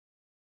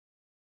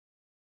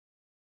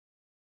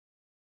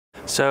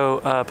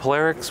So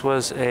POLARIX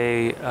was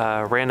a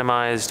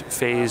randomized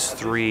Phase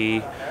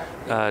III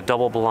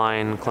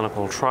double-blind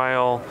clinical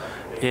trial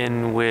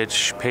in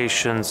which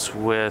patients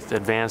with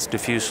advanced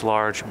diffuse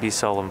large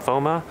B-cell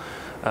lymphoma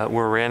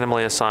were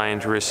randomly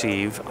assigned to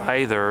receive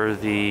either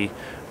the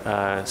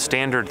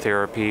standard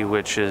therapy,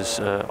 which is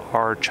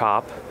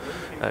R-CHP,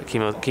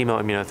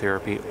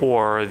 chemoimmunotherapy,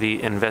 or the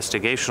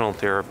investigational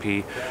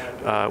therapy,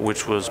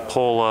 which was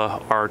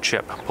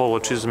R-CHP,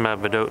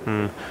 Polatuzumab,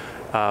 vedotin,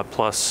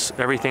 plus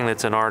everything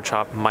that's in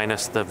R-CHP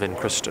minus the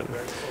vincristine.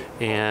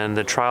 And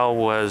the trial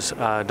was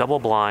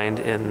double-blind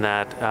in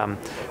that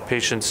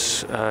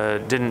patients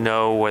didn't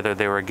know whether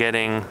they were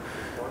getting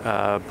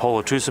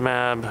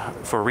Polatuzumab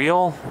for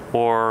real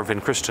or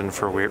vincristine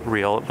for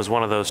real. It was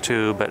one of those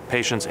two, but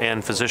patients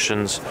and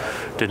physicians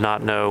did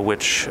not know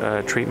which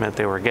treatment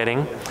they were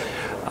getting.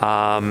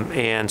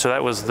 And so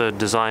that was the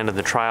design of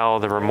the trial.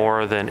 There were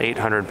more than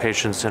 800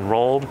 patients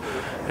enrolled,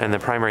 and the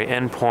primary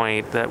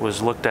endpoint that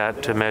was looked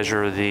at to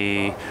measure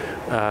the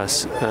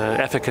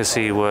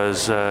efficacy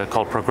was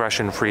called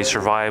progression-free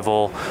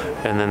survival,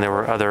 and then there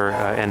were other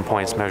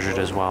endpoints measured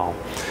as well.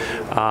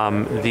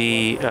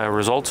 The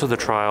results of the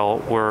trial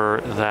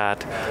were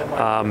that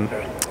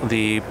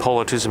the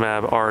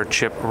Polatuzumab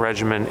R-CHP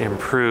regimen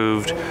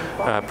improved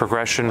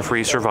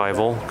progression-free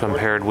survival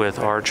compared with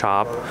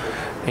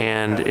R-CHP,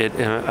 and it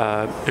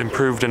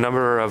improved a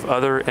number of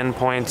other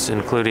endpoints,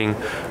 including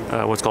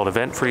what's called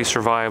event-free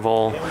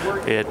survival.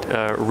 It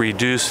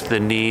reduced the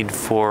need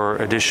for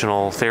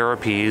additional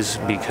therapies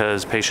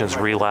because patients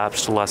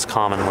relapsed less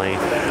commonly,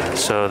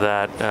 so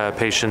that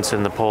patients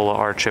in the Pola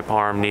R-CHP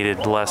arm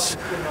needed less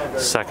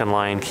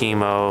second-line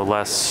chemo,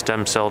 less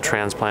stem cell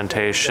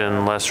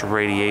transplantation, less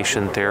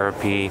radiation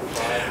therapy.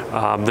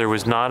 There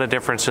was not a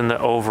difference in the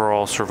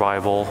overall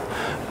survival.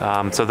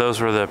 So those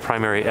were the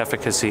primary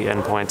efficacy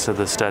endpoints of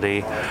the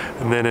study.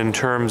 And then in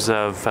terms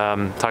of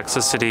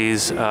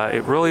toxicities,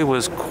 it really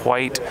was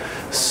quite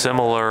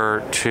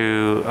similar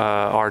to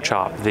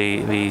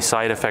R-CHP. The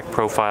side effect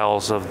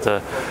profiles of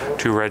the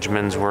two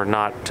regimens were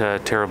not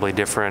terribly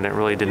different. It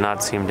really did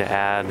not seem to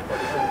add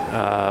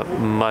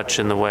much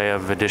in the way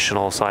of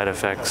additional side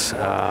effects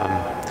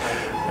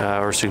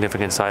or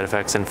significant side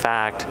effects. In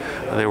fact,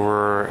 there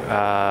were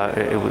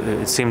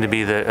it seemed to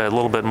be a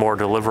little bit more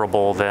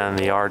deliverable than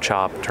the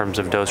R-CHP in terms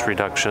of dose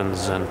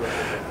reductions and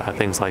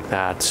things like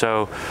that.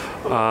 So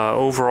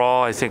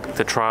overall, I think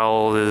the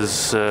trial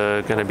is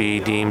going to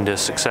be deemed a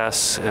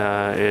success.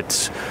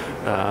 It's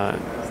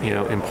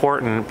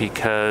important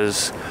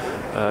because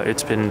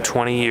it's been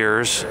 20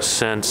 years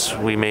since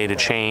we made a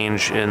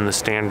change in the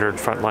standard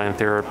frontline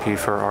therapy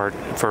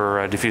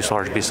for diffuse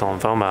large B-cell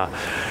lymphoma.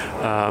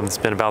 It's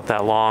been about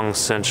that long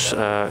since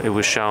it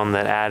was shown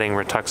that adding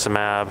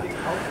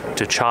rituximab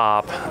to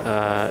CHOP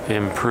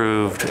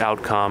improved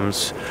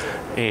outcomes,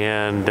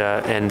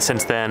 and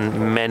since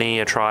then many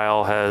a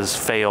trial has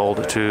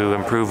failed to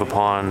improve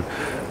upon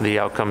the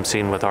outcome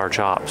seen with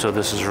R-CHP. So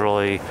this is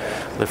really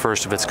the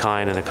first of its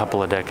kind in a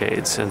couple of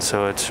decades, and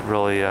so it's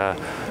really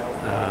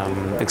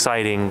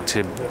exciting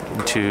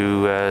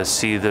to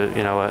see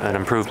an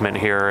improvement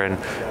here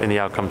in the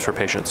outcomes for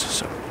patients.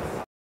 So.